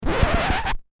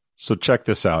So check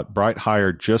this out. Bright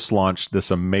Hire just launched this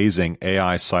amazing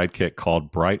AI sidekick called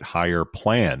Bright Hire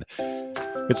Plan.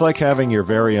 It's like having your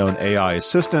very own AI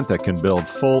assistant that can build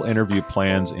full interview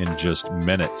plans in just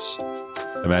minutes.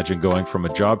 Imagine going from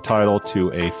a job title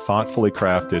to a thoughtfully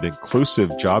crafted, inclusive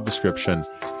job description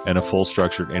and a full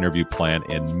structured interview plan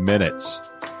in minutes.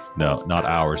 No, not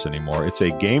hours anymore. It's a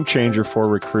game changer for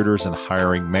recruiters and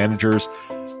hiring managers.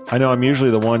 I know I'm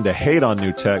usually the one to hate on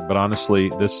new tech, but honestly,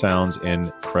 this sounds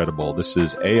incredible. This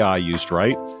is AI used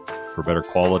right for better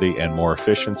quality and more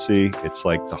efficiency. It's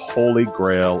like the holy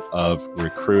grail of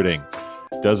recruiting.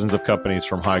 Dozens of companies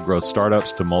from high-growth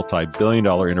startups to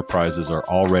multi-billion-dollar enterprises are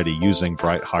already using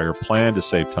Bright Hire Plan to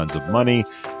save tons of money,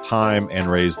 time,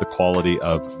 and raise the quality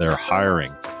of their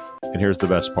hiring. And here's the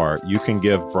best part. You can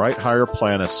give Bright Hire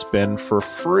Plan a spin for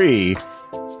free.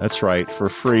 That's right, for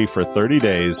free for 30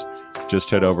 days. Just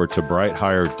head over to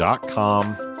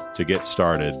brighthire.com to get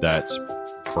started. That's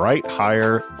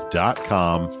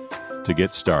brighthire.com to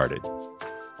get started.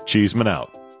 Cheeseman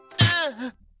out.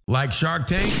 Like Shark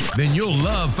Tank? Then you'll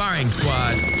love Firing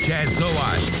Squad. Chad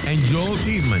Sowash and Joel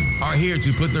Cheeseman are here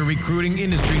to put the recruiting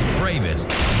industry's bravest,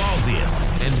 ballsiest,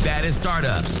 and baddest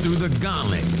startups through the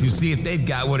gauntlet to see if they've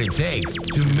got what it takes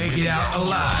to make it out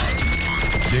alive.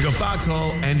 Dig a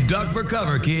foxhole and duck for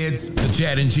cover, kids. The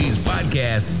Chad and Cheese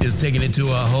podcast is taking it to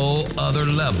a whole other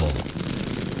level.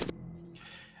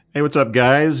 Hey, what's up,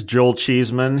 guys? Joel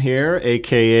Cheeseman here,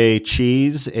 a.k.a.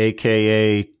 Cheese,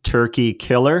 a.k.a. Turkey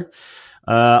Killer.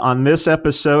 On this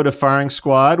episode of Firing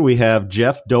Squad, we have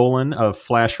Jeff Dolan of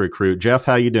FlashRecruit. Jeff,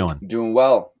 how you doing? Doing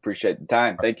well. Appreciate the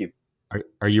time. Thank you.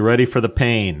 Are you ready for the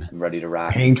pain? I'm ready to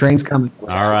rock. Pain train's coming.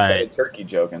 All right. A turkey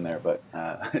joke in there, but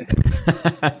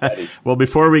well,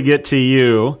 before we get to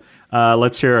you,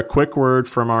 let's hear a quick word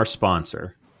from our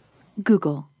sponsor.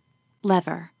 Google,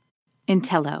 Lever,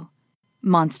 Intello,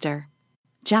 Monster,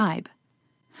 Jibe.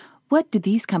 What do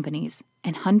these companies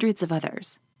and hundreds of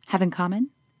others have in common?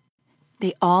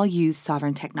 They all use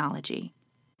sovereign technology.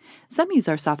 Some use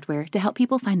our software to help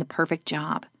people find the perfect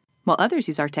job, while others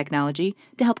use our technology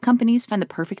to help companies find the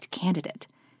perfect candidate.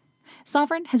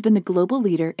 Sovereign has been the global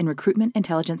leader in recruitment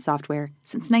intelligence software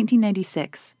since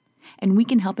 1996, and we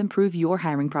can help improve your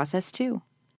hiring process too.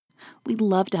 We'd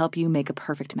love to help you make a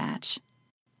perfect match.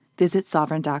 Visit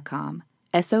sovereign.com,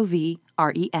 SOVREN.com,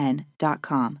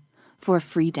 for a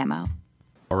free demo.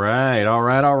 All right.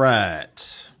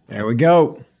 There we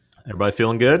go. Everybody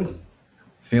feeling good?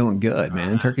 Feeling good,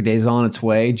 man. Turkey Day's on its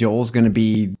way. Joel's going to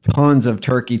be tons of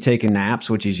turkey taking naps,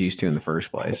 which he's used to in the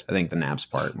first place. I think the naps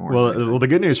part more. Well, the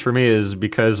good news for me is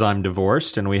because I'm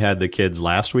divorced and we had the kids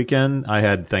last weekend, I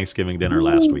had Thanksgiving dinner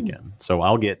last weekend. So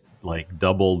I'll get like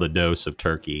double the dose of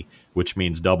turkey, which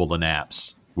means double the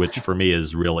naps, which for me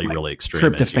is really, really extreme.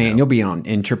 Tryptophan. You'll be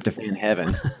in tryptophan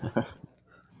heaven.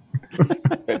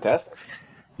 fantastic.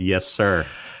 Yes, sir.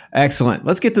 Excellent.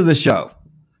 Let's get to the show.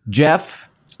 Jeff,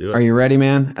 are you ready,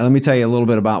 man? Let me tell you a little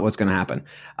bit about what's going to happen.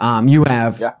 You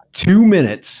have 2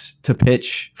 minutes to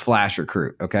pitch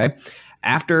FlashRecruit, okay?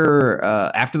 After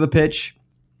the pitch,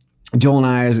 Joel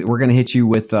and we're going to hit you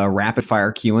with rapid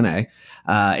fire Q&A.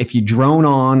 If you drone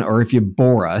on or if you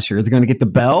bore us, you're either going to get the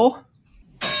bell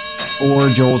or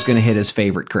Joel's going to hit his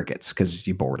favorite crickets because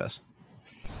you bored us.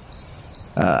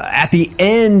 At the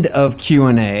end of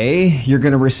Q&A, you're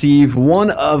going to receive one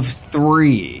of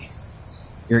three.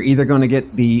 You're either going to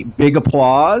get the big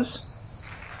applause,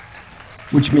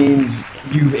 which means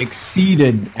you've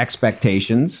exceeded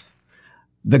expectations,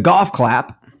 the golf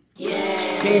clap,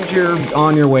 means you're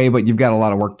on your way, but you've got a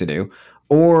lot of work to do,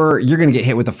 or you're going to get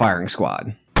hit with the firing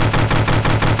squad,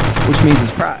 which means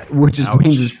it's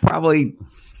probably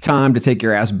time to take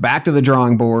your ass back to the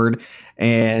drawing board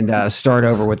and start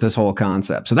over with this whole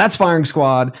concept. So that's firing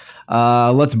squad.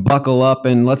 Let's buckle up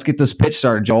and let's get this pitch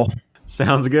started, Joel.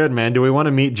 Sounds good, man. Do we want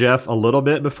to meet Jeff a little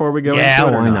bit before we go into it?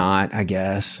 Yeah, why not? I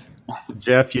guess.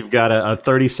 Jeff, you've got a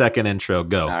 30-second intro.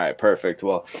 Go. All right, perfect.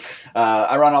 Well,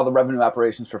 I run all the revenue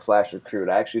operations for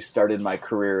FlashRecruit. I actually started my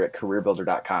career at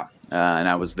careerbuilder.com, and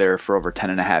I was there for over 10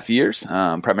 and a half years,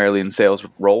 primarily in sales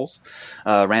roles.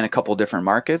 Ran a couple different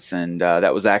markets, and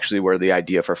that was actually where the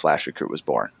idea for FlashRecruit was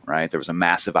born, right? There was a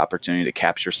massive opportunity to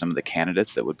capture some of the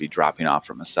candidates that would be dropping off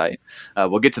from a site.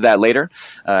 We'll get to that later.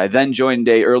 I then joined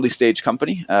a early stage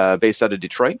company based out of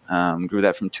Detroit, grew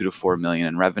that from 2 to 4 million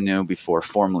in revenue before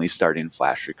formally starting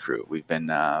FlashRecruit. We've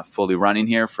been fully running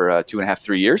here for 2.5,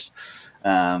 3 years,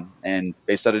 and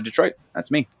based out of Detroit. That's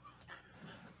me.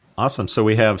 Awesome. So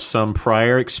we have some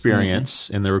prior experience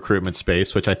in the recruitment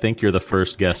space, which I think you're the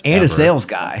first guest and ever. A sales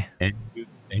guy.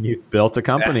 And you've built a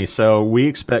company. So we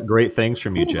expect great things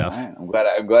from you, Jeff. Right.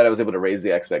 I'm glad I was able to raise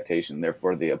the expectation.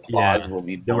 Therefore, the applause will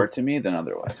mean more to me than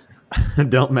otherwise.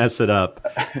 Don't mess it up.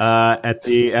 At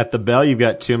the bell, you've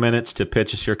got 2 minutes to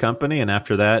pitch us your company. And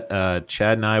after that,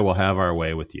 Chad and I will have our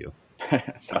way with you.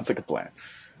 Sounds like a plan.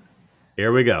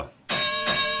 Here we go.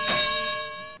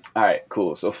 All right,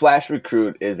 cool. So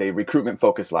FlashRecruit is a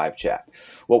recruitment-focused live chat.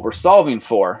 What we're solving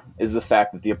for is the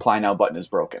fact that the Apply Now button is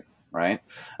broken, right?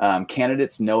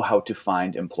 Candidates know how to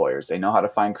find employers. They know how to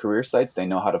find career sites. They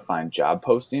know how to find job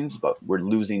postings, but we're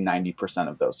losing 90%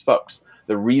 of those folks.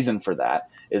 The reason for that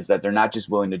is that they're not just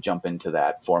willing to jump into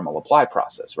that formal apply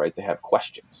process, right? They have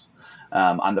questions.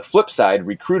 On the flip side,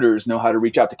 recruiters know how to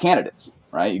reach out to candidates,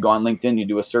 right? You go on LinkedIn, you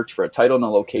do a search for a title and a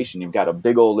location, you've got a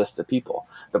big old list of people.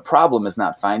 The problem is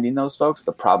not finding those folks.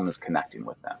 The problem is connecting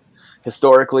with them.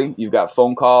 Historically, you've got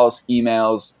phone calls,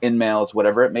 emails, in-mails,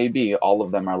 whatever it may be. All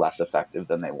of them are less effective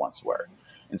than they once were.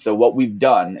 And so what we've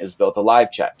done is built a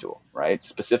live chat tool, right?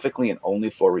 Specifically and only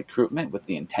for recruitment with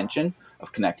the intention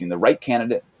of connecting the right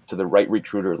candidate to the right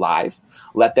recruiter live,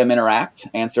 let them interact,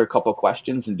 answer a couple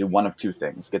questions, and do one of two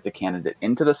things: get the candidate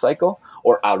into the cycle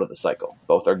or out of the cycle.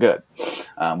 Both are good.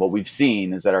 What we've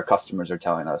seen is that our customers are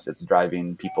telling us it's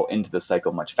driving people into the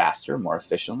cycle much faster, more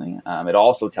efficiently. It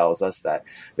also tells us that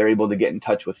they're able to get in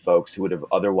touch with folks who would have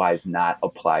otherwise not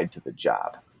applied to the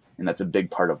job. And that's a big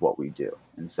part of what we do.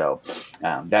 And so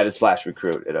that is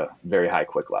FlashRecruit at a very high,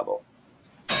 quick level.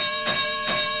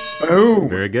 Oh,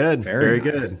 very good. Very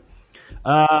good.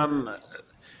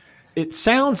 It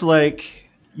sounds like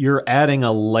you're adding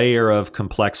a layer of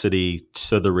complexity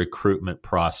to the recruitment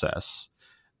process.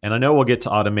 And I know we'll get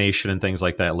to automation and things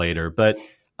like that later, but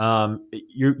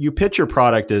you pitch your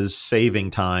product as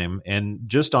saving time, and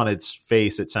just on its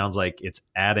face, it sounds like it's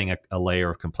adding a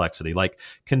layer of complexity. Like,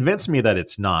 convince me that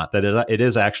it's not, that it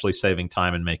is actually saving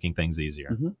time and making things easier.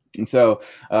 Mm-hmm. And so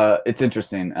it's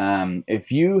interesting.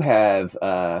 If you have,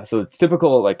 so it's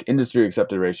typical like industry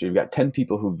accepted ratio, you've got 10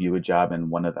 people who view a job and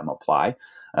one of them apply.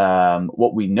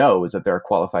 What we know is that there are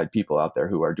qualified people out there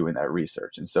who are doing that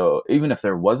research. And so even if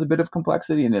there was a bit of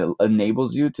complexity and it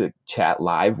enables you to chat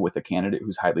live with a candidate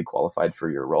who's highly qualified for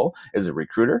your role as a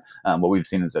recruiter, what we've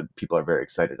seen is that people are very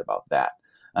excited about that.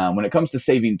 When it comes to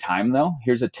saving time, though,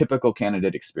 here's a typical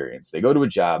candidate experience. They go to a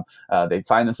job, they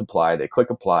find this apply, they click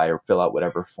apply or fill out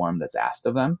whatever form that's asked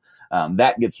of them.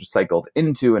 That gets recycled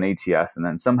into an ATS, and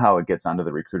then somehow it gets onto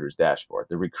the recruiter's dashboard.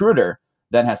 The recruiter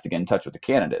then has to get in touch with the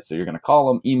candidate. So you're going to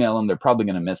call them, email them. They're probably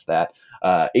going to miss that.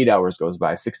 8 hours goes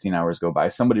by, 16 hours go by.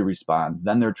 Somebody responds.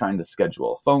 Then they're trying to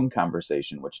schedule a phone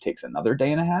conversation, which takes another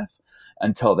day and a half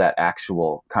until that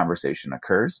actual conversation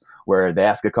occurs, where they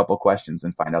ask a couple questions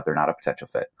and find out they're not a potential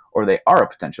fit, or they are a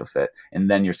potential fit,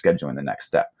 and then you're scheduling the next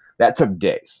step. That took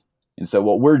days. And so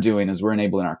what we're doing is we're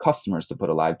enabling our customers to put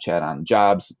a live chat on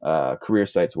jobs, career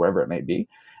sites, wherever it may be,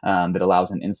 that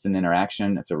allows an instant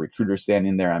interaction. If the recruiter's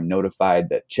standing there, I'm notified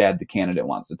that Chad, the candidate,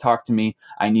 wants to talk to me.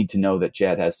 I need to know that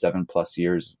Chad has 7+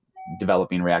 years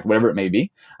developing React, whatever it may be.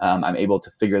 I'm able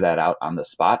to figure that out on the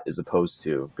spot, as opposed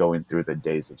to going through the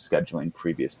days of scheduling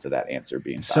previous to that answer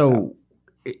being found out.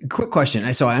 Quick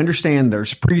question. So I understand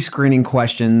there's pre-screening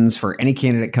questions for any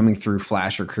candidate coming through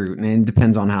FlashRecruit, and it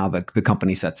depends on how the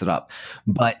company sets it up.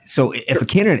 But so if a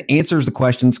candidate answers the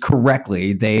questions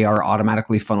correctly, they are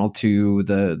automatically funneled to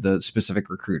the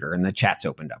specific recruiter, and the chat's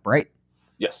opened up, right?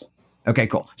 Yes. Okay,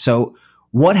 cool. So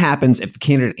what happens if the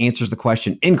candidate answers the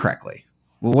question incorrectly?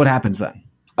 Well, what happens then?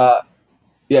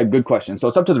 Yeah, good question. So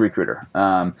it's up to the recruiter,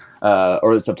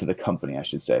 or it's up to the company, I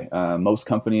should say. Most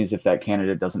companies, if that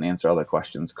candidate doesn't answer all the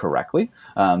questions correctly,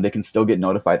 they can still get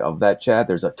notified of that chat.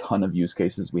 There's a ton of use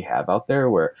cases we have out there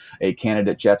where a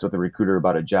candidate chats with a recruiter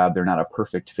about a job. They're not a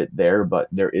perfect fit there, but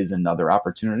there is another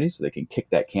opportunity, so they can kick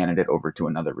that candidate over to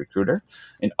another recruiter.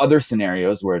 In other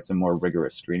scenarios where it's a more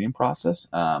rigorous screening process,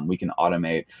 we can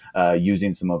automate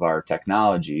using some of our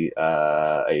technology,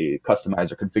 a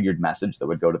customized or configured message that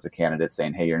would go to the candidate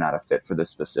saying, hey, you're not a fit for this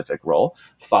specific role.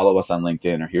 Follow us on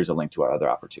LinkedIn, or here's a link to our other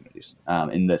opportunities.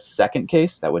 In the second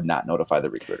case, that would not notify the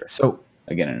recruiter. So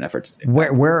again, in an effort to stay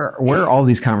where are all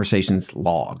these conversations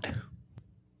logged?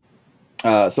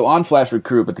 So on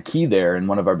FlashRecruit, but the key there, and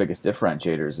one of our biggest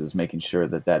differentiators, is making sure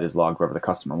that that is logged wherever the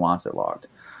customer wants it logged.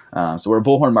 So we're a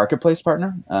Bullhorn marketplace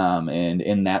partner, and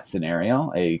in that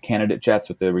scenario, a candidate chats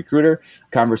with the recruiter,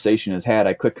 conversation is had,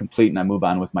 I click complete, and I move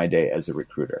on with my day as a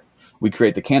recruiter. We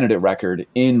create the candidate record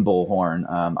in Bullhorn.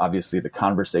 Obviously, the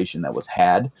conversation that was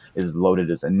had is loaded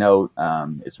as a note.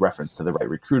 It's referenced to the right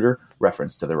recruiter,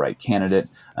 referenced to the right candidate,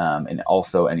 and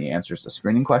also any answers to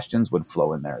screening questions would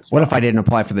flow in there as well. What if I didn't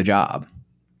apply for the job?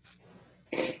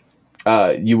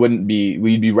 we'd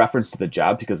be referenced to the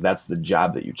job because that's the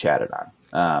job that you chatted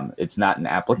on. It's not an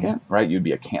applicant, right? You'd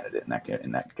be a candidate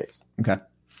in that case. Okay.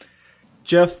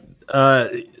 Jeff,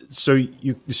 so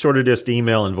you sort of just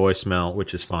email and voicemail,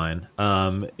 which is fine.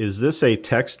 Is this a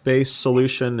text-based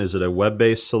solution? Is it a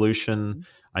web-based solution?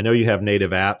 I know you have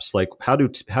native apps. Like, how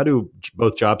do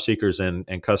both job seekers and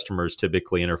customers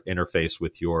typically interface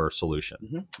with your solution?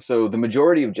 Mm-hmm. So the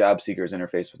majority of job seekers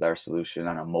interface with our solution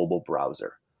on a mobile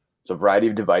browser. So a variety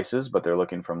of devices, but they're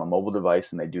looking from a mobile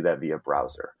device, and they do that via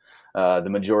browser. The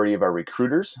majority of our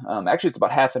recruiters, actually it's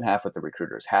about half and half with the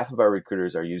recruiters. Half of our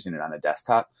recruiters are using it on a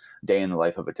desktop. Day in the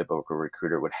life of a typical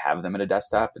recruiter would have them at a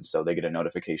desktop, and so they get a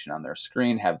notification on their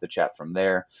screen, have the chat from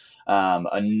there.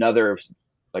 Another,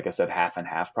 like I said, half and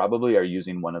half probably are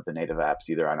using one of the native apps,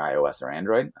 either on iOS or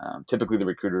Android. Typically, the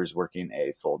recruiter is working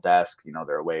a full desk.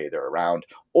 They're away, they're around.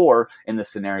 Or in the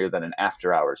scenario that an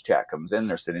after-hours chat comes in,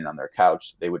 they're sitting on their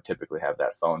couch. They would typically have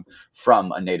that phone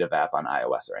from a native app on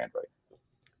iOS or Android.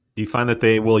 Do you find that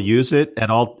they will use it at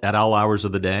all hours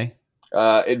of the day?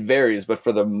 It varies, but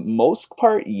for the most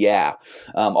part, yeah.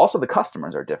 Also, the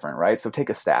customers are different, right? So take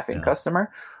a staffing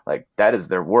customer, like that is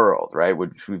their world, right?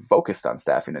 We've focused on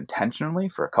staffing intentionally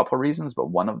for a couple of reasons, but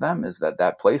one of them is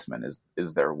that placement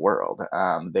is their world.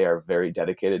 They are very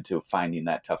dedicated to finding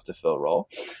that tough to fill role,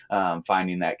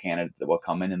 finding that candidate that will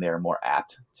come in, and they are more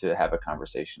apt to have a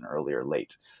conversation early or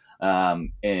late.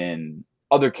 In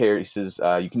other cases,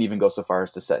 you can even go so far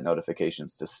as to set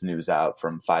notifications to snooze out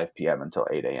from 5 p.m. until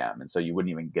 8 a.m. And so you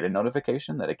wouldn't even get a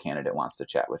notification that a candidate wants to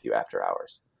chat with you after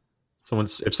hours. So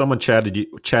if someone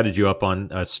chatted you up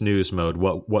on snooze mode,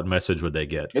 what message would they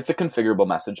get? It's a configurable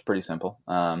message, pretty simple.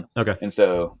 Okay. And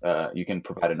so you can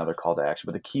provide another call to action.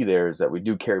 But the key there is that we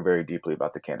do care very deeply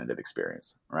about the candidate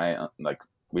experience, right? Like,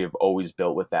 we have always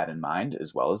built with that in mind,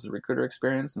 as well as the recruiter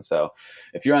experience. And so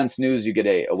if you're on snooze, you get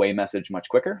a away message much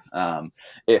quicker.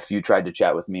 If you tried to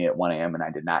chat with me at 1 a.m. and I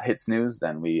did not hit snooze,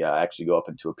 then we actually go up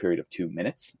into a period of 2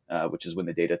 minutes, which is when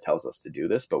the data tells us to do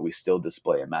this. But we still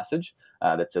display a message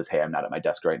that says, hey, I'm not at my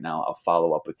desk right now. I'll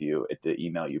follow up with you at the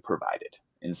email you provided.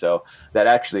 And so that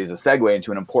actually is a segue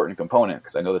into an important component,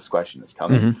 because I know this question is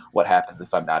coming. Mm-hmm. What happens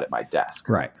if I'm not at my desk?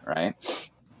 Right.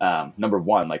 Number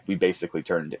one, like, we basically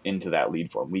turned into that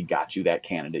lead form. We got you that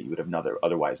candidate you would have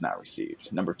otherwise not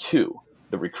received. Number two,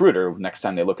 the recruiter, next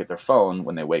time they look at their phone,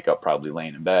 when they wake up probably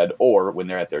laying in bed, or when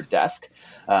they're at their desk,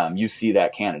 you see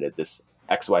that candidate, this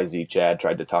XYZ Chad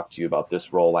tried to talk to you about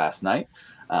this role last night.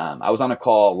 I was on a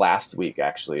call last week,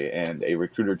 actually, and a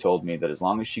recruiter told me that as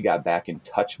long as she got back in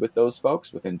touch with those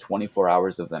folks within 24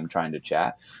 hours of them trying to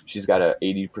chat, she's got an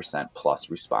 80%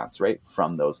 plus response rate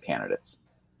from those candidates.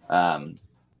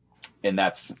 And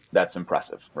that's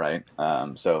impressive, right?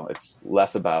 So it's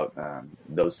less about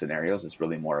those scenarios. It's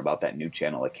really more about that new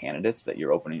channel of candidates that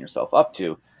you're opening yourself up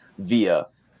to via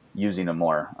using a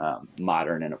more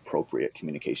modern and appropriate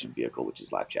communication vehicle, which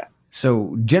is live chat.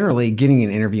 So generally, getting an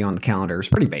interview on the calendar is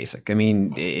pretty basic. I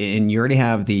mean, and you already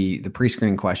have the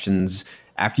pre-screen questions.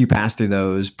 After you pass through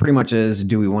those, pretty much is,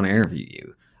 do we want to interview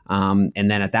you? And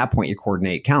then at that point, you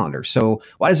coordinate calendar. So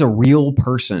why does a real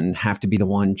person have to be the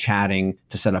one chatting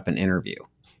to set up an interview?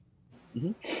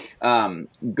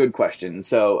 Mm-hmm. Good question.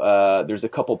 So there's a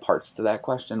couple parts to that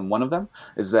question. One of them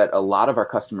is that a lot of our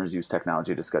customers use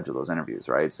technology to schedule those interviews,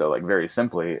 right? So, like, very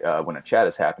simply, when a chat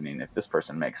is happening, if this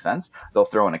person makes sense, they'll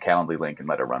throw in a Calendly link and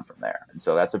let it run from there. And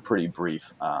so that's a pretty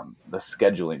brief, the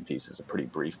scheduling piece is a pretty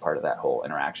brief part of that whole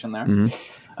interaction there.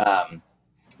 Mm-hmm.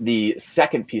 The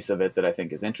second piece of it that I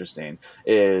think is interesting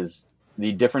is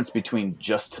the difference between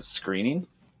just screening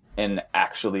and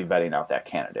actually vetting out that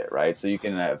candidate, right? So you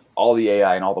can have all the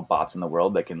AI and all the bots in the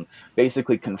world that can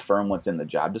basically confirm what's in the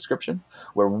job description.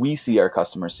 Where we see our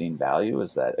customers seeing value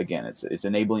is that, again, it's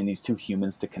enabling these two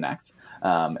humans to connect,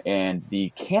 and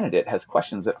the candidate has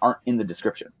questions that aren't in the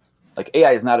description. Like,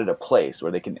 AI is not at a place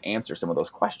where they can answer some of those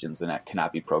questions, and that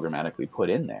cannot be programmatically put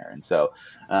in there. And so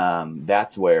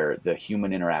that's where the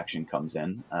human interaction comes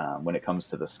in. When it comes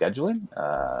to the scheduling,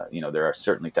 there are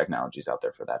certainly technologies out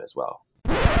there for that as well.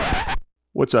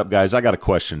 What's up, guys? I got a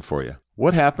question for you.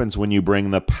 What happens when you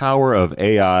bring the power of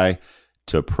AI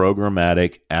to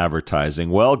programmatic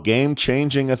advertising? Well,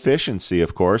 game-changing efficiency,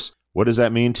 of course. What does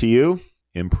that mean to you?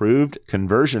 Improved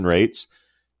conversion rates,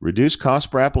 reduce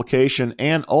cost per application,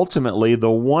 and ultimately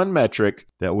the one metric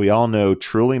that we all know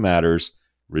truly matters,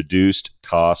 reduced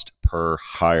cost per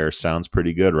hire. Sounds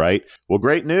pretty good, right? Well,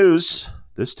 great news.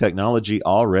 This technology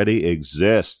already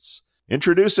exists.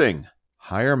 Introducing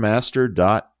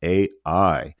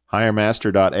HireMaster.ai.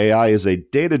 HireMaster.ai is a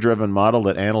data-driven model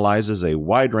that analyzes a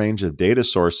wide range of data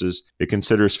sources. It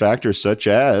considers factors such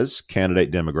as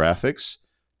candidate demographics,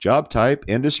 job type,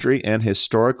 industry, and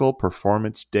historical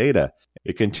performance data.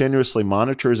 It continuously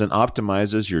monitors and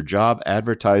optimizes your job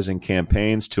advertising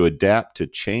campaigns to adapt to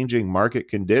changing market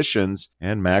conditions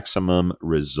and maximum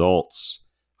results.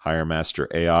 HireMaster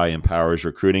AI empowers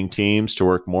recruiting teams to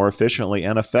work more efficiently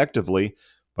and effectively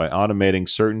by automating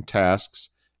certain tasks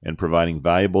and providing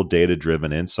valuable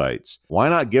data-driven insights. Why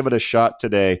not give it a shot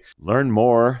today? Learn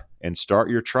more and start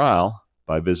your trial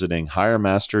by visiting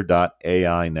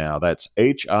hiremaster.ai now. That's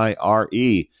HIREMASTER.ai.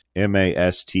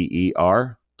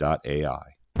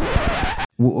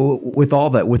 With all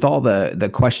the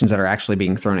questions that are actually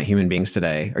being thrown at human beings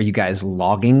today, are you guys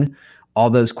logging all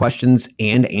those questions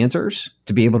and answers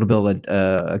to be able to build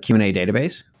a Q&A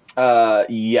database?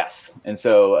 Yes. And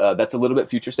so that's a little bit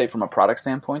future state from a product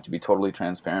standpoint, to be totally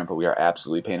transparent, but we are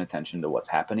absolutely paying attention to what's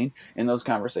happening in those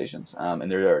conversations.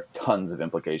 And there are tons of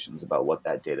implications about what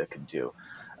that data could do.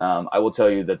 I will tell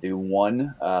you that the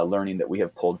one learning that we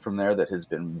have pulled from there that has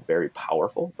been very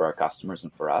powerful for our customers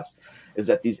and for us is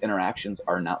that these interactions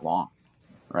are not long,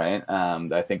 right?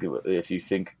 I think if you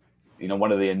think,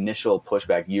 one of the initial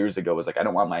pushback years ago was like, I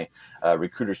don't want my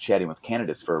recruiters chatting with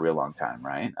candidates for a real long time,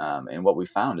 right? And what we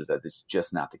found is that it's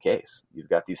just not the case. You've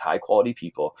got these high quality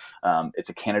people.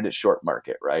 It's a candidate short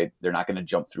market, right? They're not going to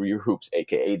jump through your hoops,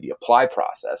 aka the apply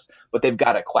process, but they've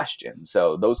got a question.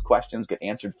 So those questions get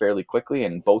answered fairly quickly,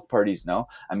 and both parties know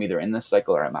I'm either in this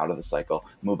cycle or I'm out of the cycle.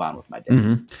 Move on with my day.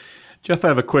 Mm-hmm. Jeff, I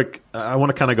have I want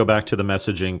to kind of go back to the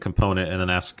messaging component and then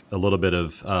ask a little bit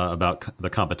of about the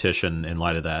competition in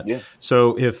light of that. Yeah.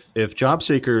 So if job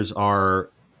seekers are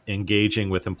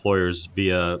engaging with employers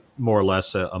via more or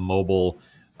less a mobile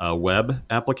web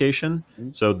application,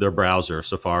 so their browser,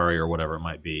 Safari or whatever it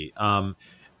might be,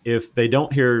 if they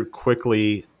don't hear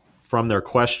quickly from their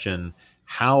question,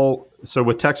 so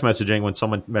with text messaging, when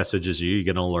someone messages you, you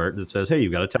get an alert that says, hey,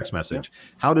 you've got a text message.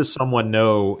 Yeah. How does someone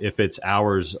know if it's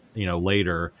hours,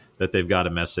 later that they've got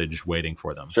a message waiting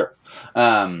for them? Sure.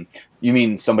 You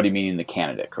mean somebody meaning the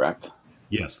candidate, correct?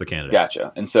 Yes, the candidate.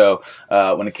 Gotcha. And so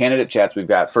when a candidate chats, we've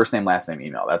got first name, last name,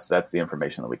 email. That's the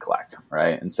information that we collect,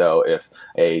 right? And so if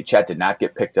a chat did not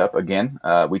get picked up, again,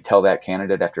 we tell that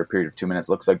candidate after a period of 2 minutes,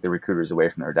 looks like the recruiter is away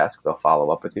from their desk, they'll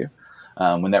follow up with you.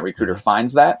 When that recruiter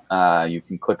finds that, you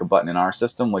can click a button in our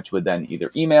system, which would then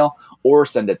either email or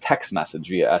send a text message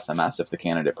via SMS if the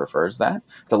candidate prefers that,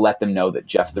 to let them know that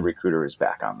Jeff, the recruiter, is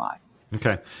back online.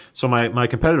 Okay. So my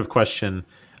competitive question,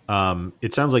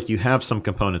 it sounds like you have some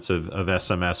components of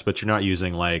SMS, but you're not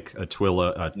using like a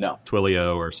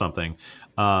Twilio or something.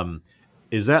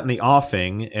 Is that in the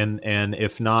offing? And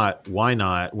if not, why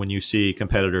not? When you see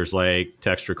competitors like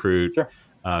FlashRecruit, sure,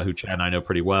 who Chad and I know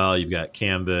pretty well, you've got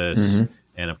Canvas,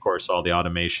 and of course all the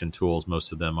automation tools.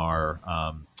 Most of them are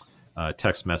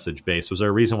text message based. Was there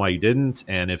a reason why you didn't?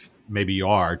 And if maybe you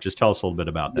are, just tell us a little bit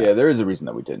about that. Yeah, there is a reason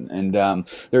that we didn't. And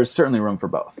there's certainly room for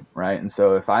both, right? And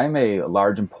so if I'm a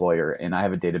large employer and I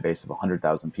have a database of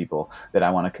 100,000 people that I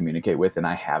want to communicate with and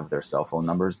I have their cell phone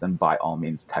numbers, then by all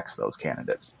means text those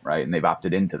candidates, right? And they've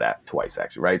opted into that twice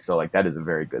actually, right? So like that is a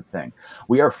very good thing.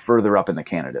 We are further up in the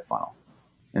candidate funnel.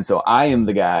 And so I am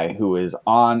the guy who is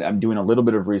I'm doing a little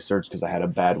bit of research because I had a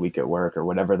bad week at work or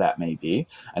whatever that may be.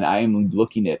 And I am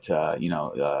looking at,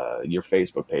 your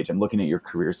Facebook page. I'm looking at your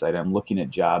career site. I'm looking at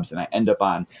jobs and I end up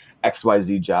on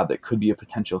XYZ job that could be a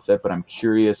potential fit, but I'm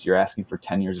curious. You're asking for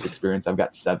 10 years of experience. I've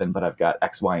got 7, but I've got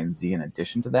X, Y, and Z in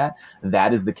addition to that.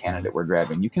 That is the candidate we're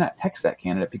grabbing. You cannot text that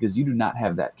candidate because you do not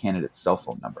have that candidate's cell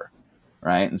phone number,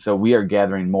 right? And so we are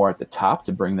gathering more at the top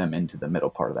to bring them into the middle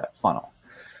part of that funnel.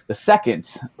 The second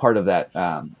part of that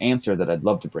answer that I'd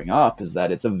love to bring up is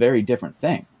that it's a very different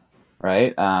thing,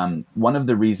 right? One of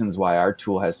the reasons why our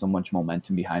tool has so much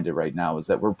momentum behind it right now is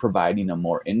that we're providing a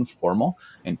more informal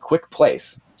and quick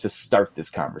place to start this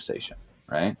conversation,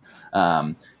 right?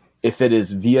 If it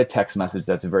is via text message,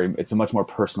 it's a much more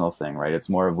personal thing, right? It's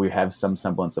more of we have some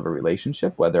semblance of a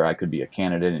relationship, whether I could be a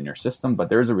candidate in your system, but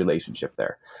there's a relationship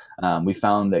there. We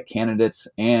found that candidates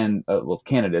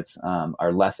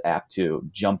are less apt to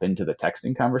jump into the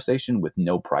texting conversation with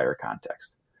no prior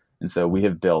context. And so we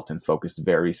have built and focused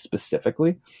very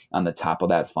specifically on the top of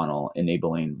that funnel,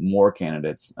 enabling more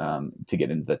candidates to get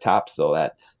into the top so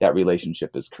that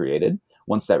relationship is created.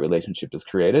 Once that relationship is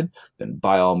created, then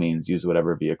by all means, use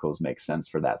whatever vehicles make sense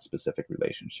for that specific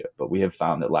relationship. But we have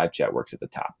found that live chat works at the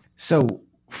top. So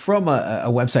from a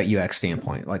website UX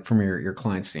standpoint, like from your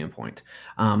client standpoint,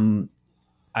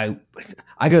 I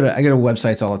go to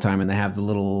websites all the time, and they have the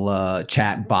little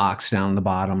chat box down the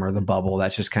bottom, or the bubble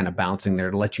that's just kind of bouncing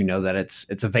there to let you know that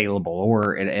it's available,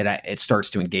 or it starts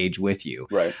to engage with you.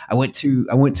 Right. I went to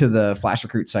the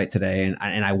FlashRecruit site today,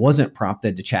 and I wasn't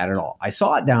prompted to chat at all. I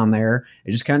saw it down there.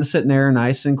 It's just kind of sitting there,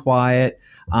 nice and quiet.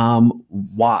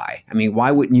 Why? I mean,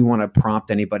 why wouldn't you want to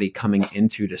prompt anybody coming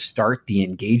into to start the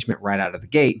engagement right out of the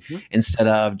gate instead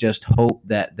of just hope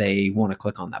that they want to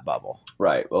click on that bubble?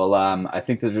 Right. Well, I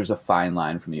think that there's a fine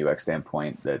line from a UX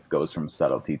standpoint that goes from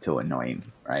subtlety to annoying,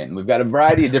 right? And we've got a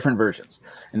variety of different versions.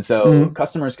 And so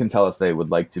customers can tell us they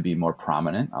would like to be more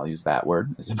prominent. I'll use that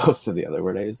word as opposed to the other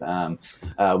word is.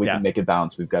 We can make it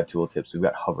bounce. We've got tooltips. We've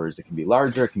got hovers. It can be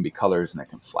larger. It can be colors, and it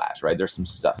can flash, right? There's some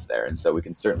stuff there. And so we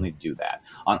can certainly do that.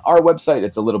 On our website,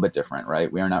 it's a little bit different,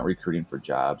 right? We are not recruiting for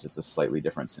jobs. It's a slightly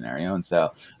different scenario. And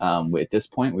so at this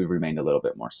point, we've remained a little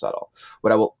bit more subtle.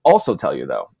 What I will also tell you,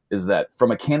 though, is that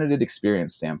from a candidate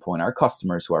experience standpoint, our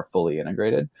customers who are fully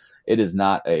integrated, it is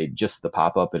not just the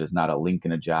pop-up. It is not a link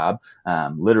in a job.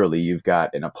 Literally, you've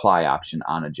got an apply option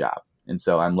on a job. And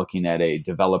so I'm looking at a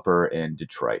developer in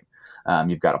Detroit.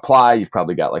 You've got apply. You've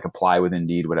probably got like apply with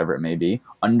Indeed, whatever it may be.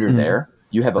 Under there,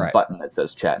 you have a button that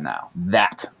says chat now.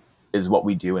 That is what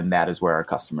we do, and that is where our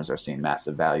customers are seeing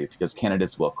massive value, because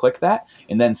candidates will click that.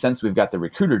 And then since we've got the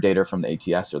recruiter data from the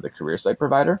ATS or the career site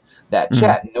provider, that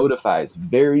chat notifies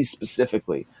very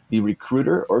specifically the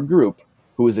recruiter or group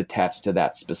who is attached to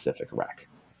that specific rec.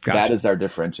 Gotcha. That is our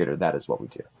differentiator. That is what we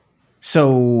do.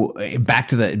 So back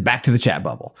to the chat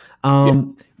bubble.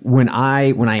 When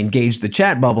I engage the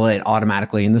chat bubble, it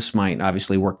automatically, and this might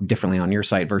obviously work differently on your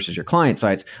site versus your client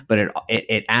sites, but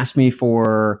it asks me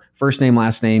for first name,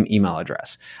 last name, email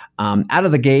address. Out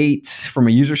of the gate, from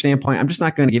a user standpoint, I'm just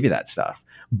not going to give you that stuff.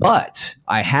 But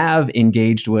I have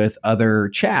engaged with other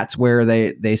chats where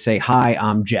they say, "Hi,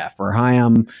 I'm Jeff," or "Hi,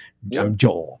 I'm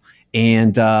Joel."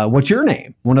 And what's your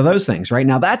name? One of those things, right?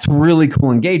 Now that's really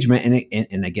cool engagement,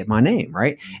 and they get my name,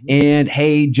 right? And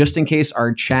hey, just in case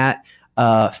our chat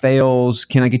fails,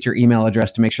 can I get your email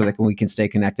address to make sure that we can stay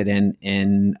connected and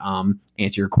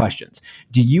answer your questions?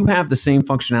 Do you have the same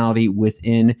functionality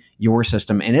within your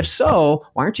system? And if so,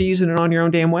 why aren't you using it on your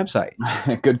own damn website?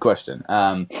 Good question.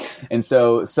 And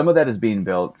so some of that is being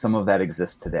built. Some of that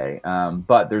exists today.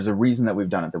 But there's a reason that we've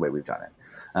done it the way we've done it.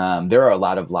 There are a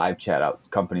lot of live chat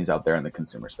companies out there in the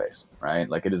consumer space, right?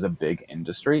 Like, it is a big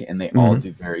industry, and they all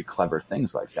do very clever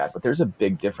things like that. But there's a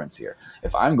big difference here.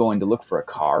 If I'm going to look for a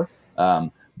car,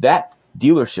 that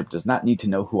dealership does not need to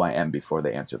know who I am before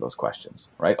they answer those questions,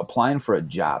 right? Applying for a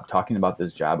job, talking about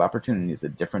this job opportunity is a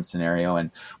different scenario.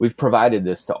 And we've provided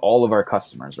this to all of our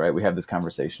customers, right? We have this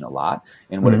conversation a lot.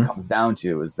 And what it comes down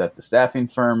to is that the staffing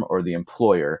firm or the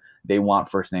employer, they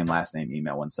want first name, last name,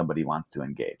 email when somebody wants to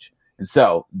engage. And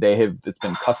so it's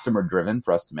been customer driven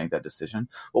for us to make that decision.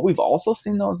 What we've also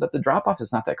seen, though, is that the drop off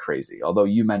is not that crazy. Although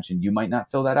you mentioned you might not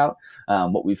fill that out.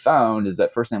 What we found is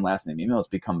that first name, last name, email has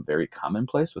become very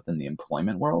commonplace within the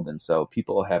employment world. And so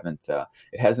people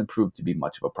it hasn't proved to be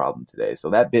much of a problem today.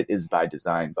 So that bit is by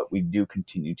design, but we do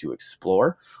continue to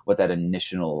explore what that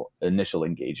initial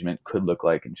engagement could look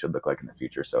like and should look like in the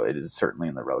future. So it is certainly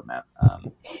in the roadmap.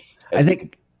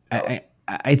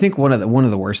 I think one of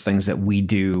the worst things that we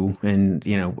do, and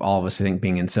all of us, I think,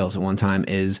 being in sales at one time,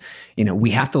 is we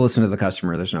have to listen to the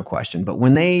customer. There's no question, but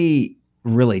when they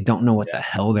really don't know what the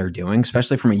hell they're doing,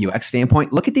 especially from a UX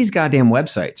standpoint, look at these goddamn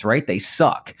websites, right? They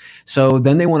suck. So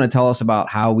then they want to tell us about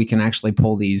how we can actually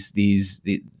pull the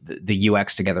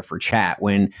UX together for chat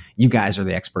when you guys are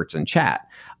the experts in chat.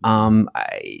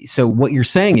 So what you're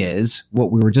saying is,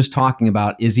 what we were just talking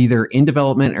about is either in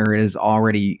development or is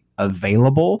already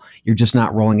available. You're just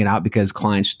not rolling it out because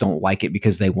clients don't like it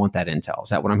because they want that intel. Is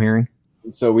that what I'm hearing?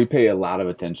 So we pay a lot of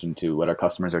attention to what our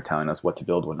customers are telling us, what to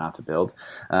build, what not to build.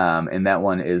 And that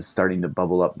one is starting to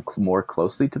bubble up more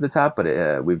closely to the top,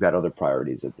 but we've got other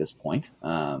priorities at this point.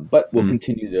 But we'll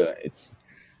continue to, it's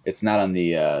not on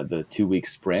the 2-week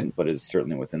sprint, but it's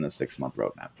certainly within the 6-month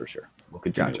roadmap for sure. We'll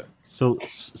continue. Gotcha.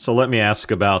 So let me ask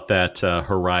about that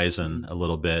horizon a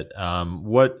little bit.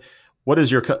 What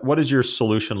does your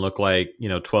solution look like,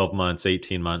 12 months,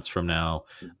 18 months from now,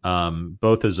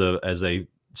 both as a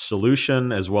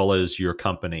solution as well as your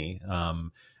company?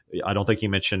 I don't think you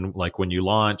mentioned, like, when you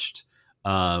launched,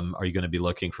 are you going to be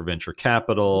looking for venture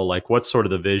capital? Like, what's sort of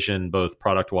the vision, both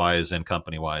product wise and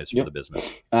company wise, for the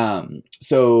business?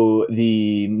 So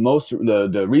the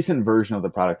recent version of the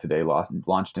product today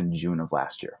launched in June of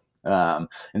last year.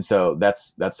 And so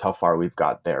that's how far we've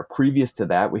got there. Previous to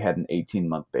that, we had an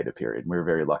 18-month beta period. We were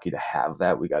very lucky to have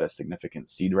that. We got a significant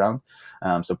seed round.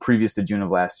 So previous to June of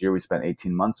last year, we spent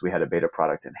 18 months. We had a beta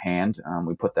product in hand.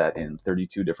 We put that in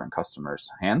 32 different customers'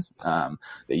 hands.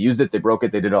 They used it, they broke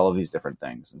it, they did all of these different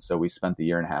things. And so we spent the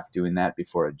year and a half doing that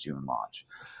before a June launch.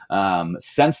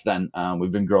 Since then,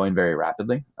 we've been growing very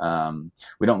rapidly.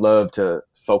 We don't love to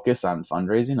focus on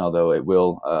fundraising, although it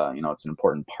will, it's an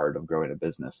important part of growing a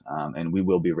business. And we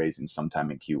will be raising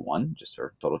sometime in Q1, just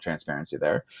for total transparency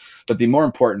there. But the more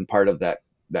important part of that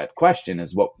question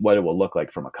is what it will look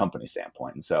like from a company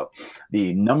standpoint. And so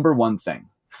the number one thing,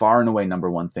 far and away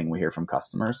number one thing we hear from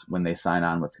customers when they sign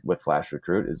on with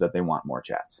FlashRecruit is that they want more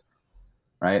chats.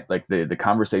 Right? Like the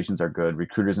conversations are good.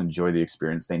 Recruiters enjoy the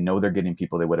experience. They know they're getting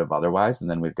people they would have otherwise. And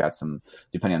then we've got some,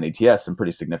 depending on the ATS, some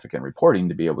pretty significant reporting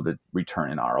to be able to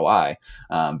return an ROI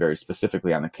very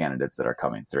specifically on the candidates that are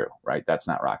coming through, right? That's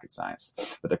not rocket science.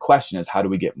 But the question is, how do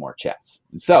we get more chats?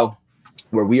 And so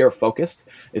where we are focused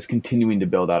is continuing to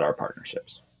build out our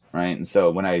partnerships. Right. And so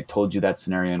when I told you that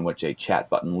scenario in which a chat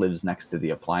button lives next to the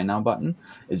apply now button,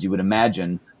 as you would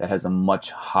imagine, that has a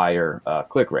much higher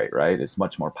click rate. Right. It's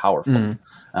much more powerful.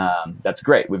 That's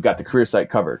great. We've got the career site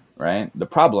covered. Right. The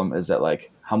problem is that,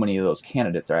 like, how many of those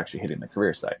candidates are actually hitting the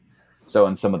career site? So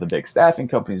in some of the big staffing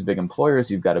companies, big employers,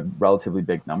 you've got a relatively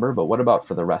big number. But what about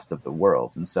for the rest of the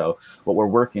world? And so what we're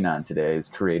working on today is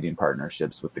creating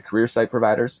partnerships with the career site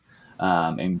providers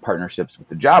and partnerships with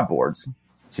the job boards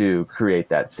to create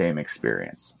that same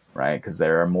experience, right? Because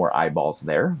there are more eyeballs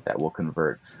there that will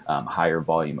convert higher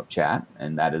volume of chat,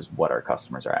 and that is what our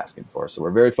customers are asking for. So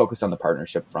we're very focused on the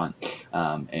partnership front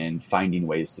and finding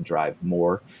ways to drive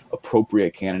more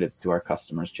appropriate candidates to our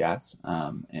customers' chats.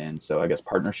 And so I guess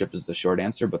partnership is the short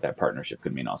answer, but that partnership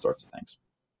could mean all sorts of things.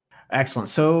 Excellent.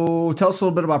 So tell us a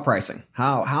little bit about pricing.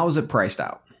 How is it priced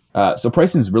out? So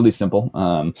pricing is really simple.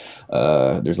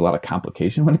 There's a lot of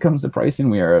complication when it comes to pricing.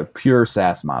 We are a pure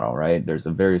SaaS model, right? There's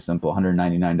a very simple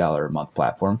 $199 a month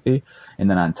platform fee. And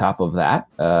then on top of that,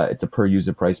 it's a per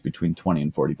user price between $20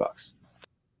 and $40.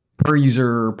 Per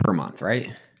user per month,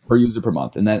 right? Per user per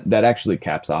month. And that actually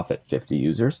caps off at 50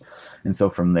 users. And so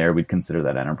from there, we'd consider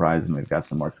that enterprise, and we've got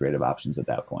some more creative options at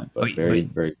that point. But very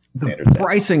standard. The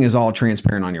pricing is all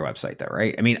transparent on your website though,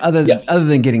 right? I mean, other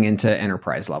than getting into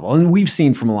enterprise level. And we've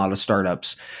seen from a lot of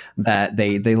startups that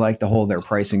they like to hold their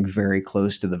pricing very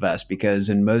close to the vest, because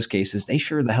in most cases, they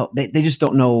just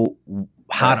don't know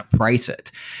how to price it.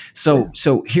 So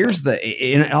here's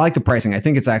and I like the pricing. I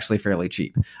think it's actually fairly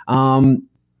cheap.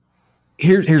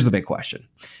 Here's the big question.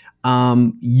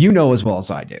 As well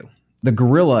as I do, the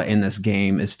gorilla in this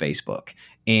game is Facebook,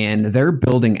 and they're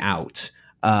building out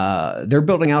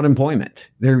employment.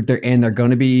 They're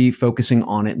going to be focusing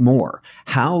on it more.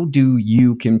 How do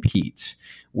you compete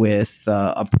with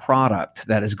a product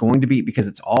that is going to be, because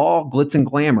it's all glitz and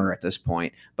glamour at this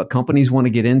point, but companies want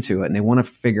to get into it and they want to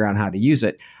figure out how to use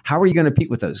it? How are you going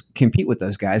to compete with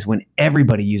those guys when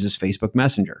everybody uses Facebook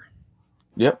Messenger?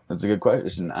 Yep, that's a good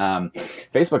question.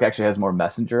 Facebook actually has more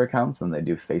Messenger accounts than they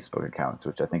do Facebook accounts,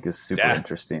 which I think is super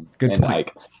interesting. Good point.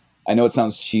 Like, I know it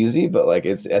sounds cheesy, but I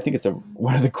think it's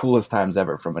one of the coolest times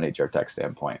ever from an HR tech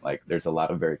standpoint. Like, there's a lot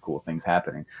of very cool things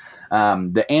happening.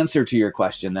 The answer to your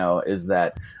question, though, is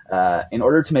that in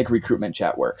order to make recruitment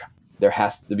chat work, there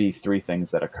has to be three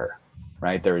things that occur,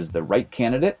 right? There is the right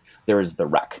candidate, there is the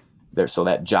rec, so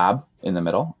that job in the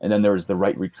middle, and then there is the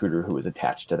right recruiter who is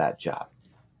attached to that job.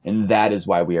 And that is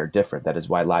why we are different. That is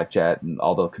why live chat and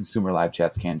all the consumer live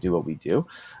chats can't do what we do.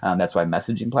 That's why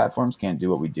messaging platforms can't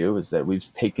do what we do, is that we've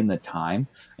taken the time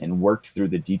and worked through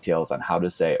the details on how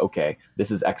to say, okay, this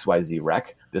is XYZ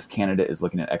rec. This candidate is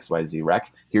looking at XYZ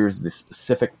rec. Here's the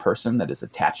specific person that is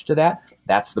attached to that.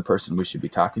 That's the person we should be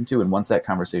talking to. And once that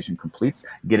conversation completes,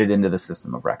 get it into the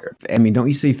system of record. I mean, don't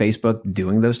you see Facebook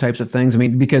doing those types of things? I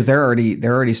mean, because they're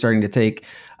already starting to take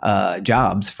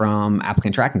jobs from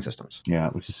applicant tracking systems. Yeah,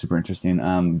 which is super interesting.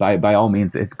 By all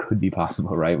means, it could be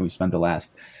possible, right? We've spent the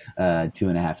last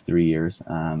 2.5-3 years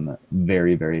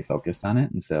very, very focused on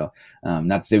it. And so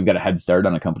not to say we've got a head start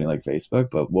on a company like Facebook,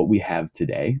 but what we have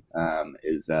today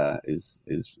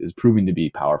is proving to be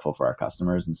powerful for our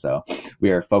customers. And so we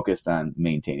are focused on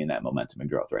maintaining that momentum and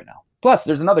growth right now. Plus,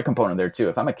 there's another component there too.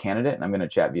 If I'm a candidate and I'm going to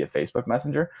chat via Facebook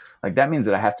Messenger, like, that means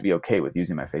that I have to be okay with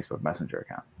using my Facebook Messenger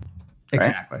account. Right?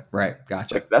 Exactly. Right.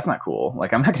 Gotcha. Like, that's not cool.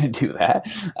 Like, I'm not going to do that.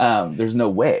 There's no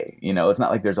way, it's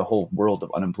not like there's a whole world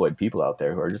of unemployed people out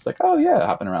there who are just like, oh yeah,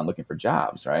 hopping around looking for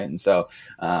jobs. Right. And so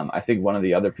I think one of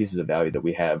the other pieces of value that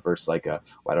we have versus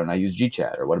why don't I use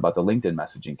GChat, or what about the LinkedIn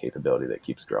messaging capability that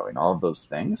keeps growing? All of those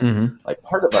things, like,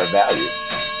 part of our value.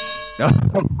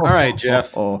 All right,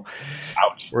 Jeff.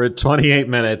 Ouch. We're at 28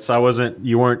 minutes.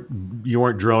 You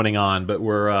weren't droning on, but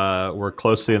we're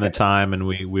closely in the time, and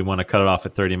we want to cut it off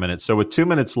at 30 minutes. So with 2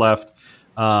 minutes left,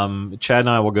 Chad and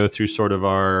I will go through sort of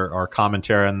our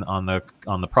commentary on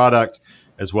the product,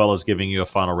 as well as giving you a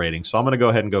final rating. So I'm going to go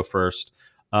ahead and go first.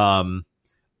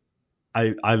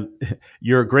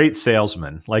 You're a great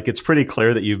salesman. Like, it's pretty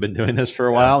clear that you've been doing this for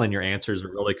a while, and your answers are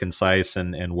really concise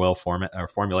and well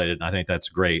formulated. And I think that's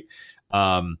great.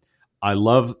 I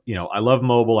love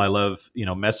mobile. I love,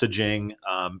 messaging,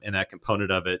 and that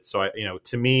component of it. So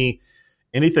to me,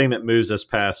 anything that moves us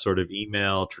past sort of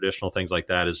email, traditional things like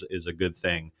that is a good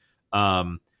thing.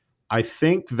 I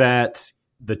think that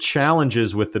the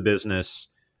challenges with the business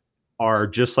are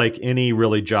just like any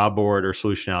really job board or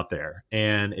solution out there,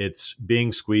 and it's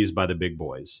being squeezed by the big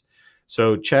boys.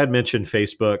 So Chad mentioned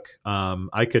Facebook.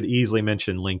 I could easily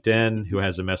mention LinkedIn, who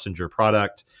has a messenger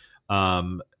product.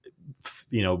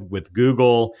 With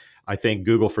Google, I think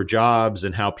Google for Jobs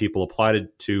and how people apply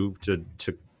to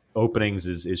openings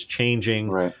is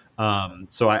changing. Right.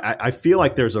 So I feel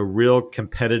like there's a real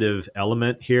competitive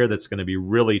element here that's going to be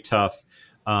really tough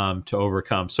to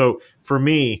overcome. So for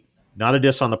me, not a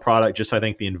diss on the product, just I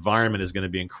think the environment is going to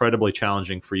be incredibly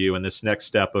challenging for you. And this next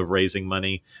step of raising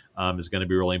money is going to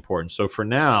be really important. So for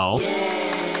now,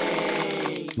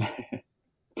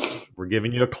 we're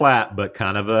giving you a clap, but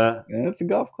kind of it's a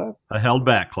golf clap. A held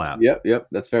back clap. Yep.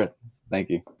 That's fair. Thank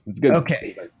you. It's good.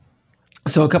 Okay.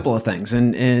 So a couple of things,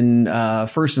 and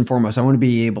first and foremost, I want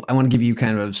to give you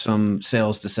kind of some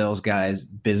sales to sales guys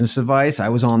business advice. I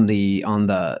was on the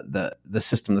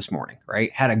system this morning,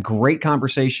 right? Had a great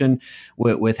conversation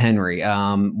with Henry.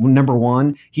 Number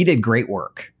one, he did great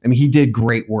work. I mean, he did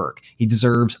great work. He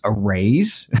deserves a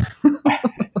raise.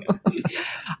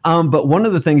 But one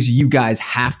of the things you guys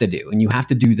have to do, and you have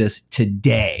to do this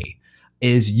today,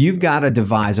 is you've got to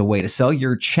devise a way to sell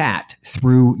your chat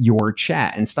through your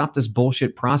chat and stop this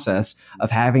bullshit process of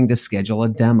having to schedule a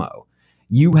demo.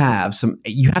 You have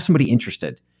somebody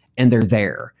interested, and they're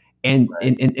there. And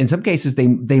in some cases,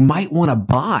 they might want to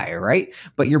buy, right?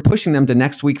 But you're pushing them to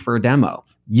next week for a demo.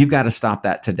 You've got to stop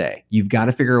that today. You've got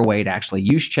to figure a way to actually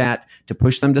use chat to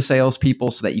push them to salespeople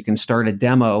so that you can start a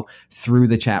demo through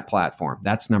the chat platform.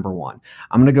 That's number one.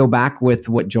 I'm going to go back with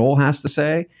what Joel has to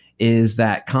say, is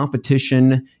that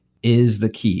competition is the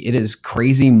key. It is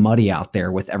crazy muddy out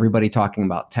there with everybody talking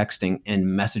about texting and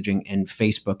messaging and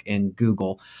Facebook and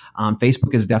Google.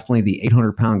 Facebook is definitely the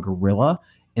 800-pound gorilla,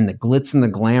 and the glitz and the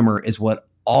glamour is what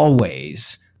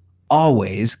always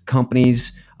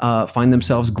companies find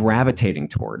themselves gravitating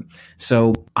toward.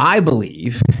 So I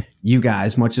believe you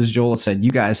guys, much as Joel said, you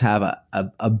guys have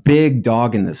a big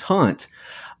dog in this hunt.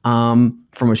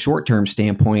 From a short-term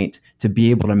standpoint, to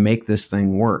be able to make this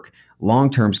thing work.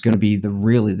 Long-term is going to be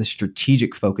the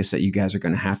strategic focus that you guys are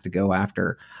going to have to go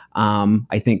after.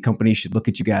 I think companies should look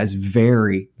at you guys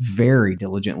very, very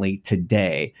diligently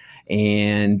today.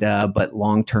 And but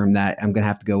long-term, that I'm going to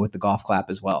have to go with the golf clap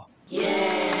as well.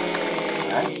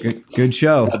 Yeah. Good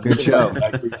show. That's good show. I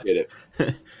appreciate it.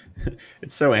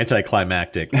 It's so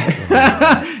anticlimactic.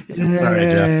 Sorry,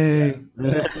 Jeff.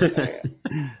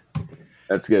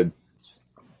 That's good.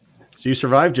 So you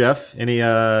survived, Jeff. Any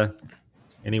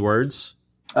words?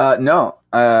 No,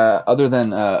 other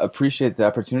than appreciate the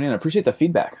opportunity and appreciate the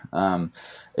feedback.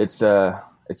 It's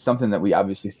something that we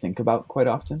obviously think about quite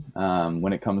often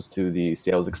when it comes to the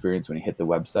sales experience when you hit the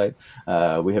website.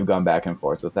 We have gone back and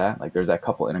forth with that. Like, there's a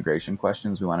couple integration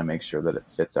questions. We want to make sure that it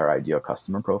fits our ideal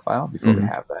customer profile before we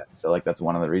have that. So that's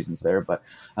one of the reasons there. But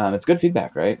it's good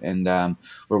feedback, right? And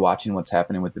we're watching what's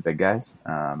happening with the big guys,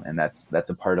 and that's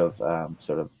a part of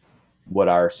sort of what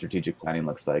our strategic planning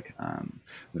looks like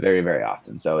very, very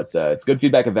often. So it's good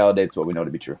feedback. It validates what we know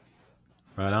to be true.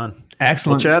 Right on.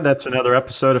 Excellent. Well, Chad, that's another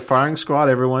episode of Firing Squad,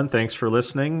 everyone. Thanks for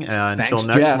listening. Until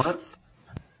next month,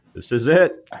 this is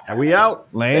it. And we out.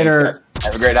 Later. Thanks,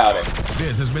 have a great outing.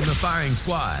 This has been the Firing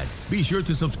Squad. Be sure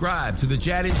to subscribe to the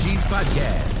Chad and Cheese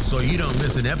podcast so you don't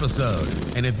miss an episode.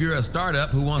 And if you're a startup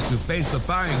who wants to face the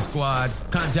Firing Squad,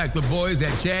 contact the boys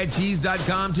at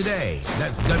chadcheese.com today.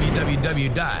 That's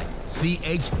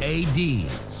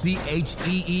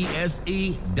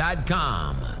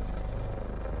www.chadcheese.com.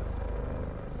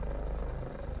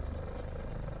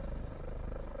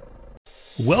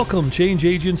 Welcome, change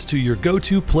agents, to your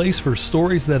go-to place for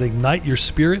stories that ignite your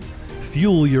spirit,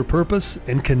 fuel your purpose,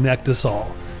 and connect us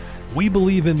all. We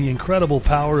believe in the incredible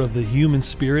power of the human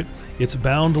spirit, its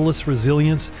boundless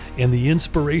resilience, and the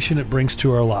inspiration it brings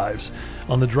to our lives.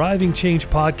 On the Driving Change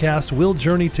podcast, we'll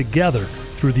journey together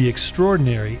through the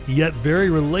extraordinary yet very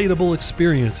relatable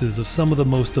experiences of some of the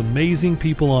most amazing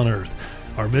people on earth.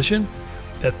 Our mission?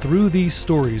 That through these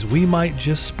stories, we might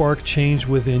just spark change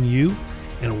within you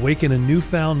and awaken a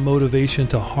newfound motivation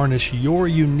to harness your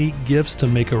unique gifts to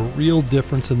make a real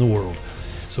difference in the world.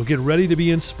 So get ready to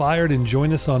be inspired and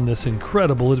join us on this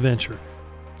incredible adventure.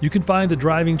 You can find the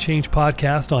Driving Change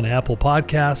podcast on Apple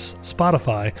Podcasts,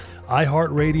 Spotify,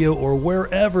 iHeartRadio, or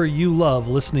wherever you love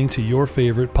listening to your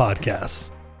favorite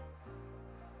podcasts.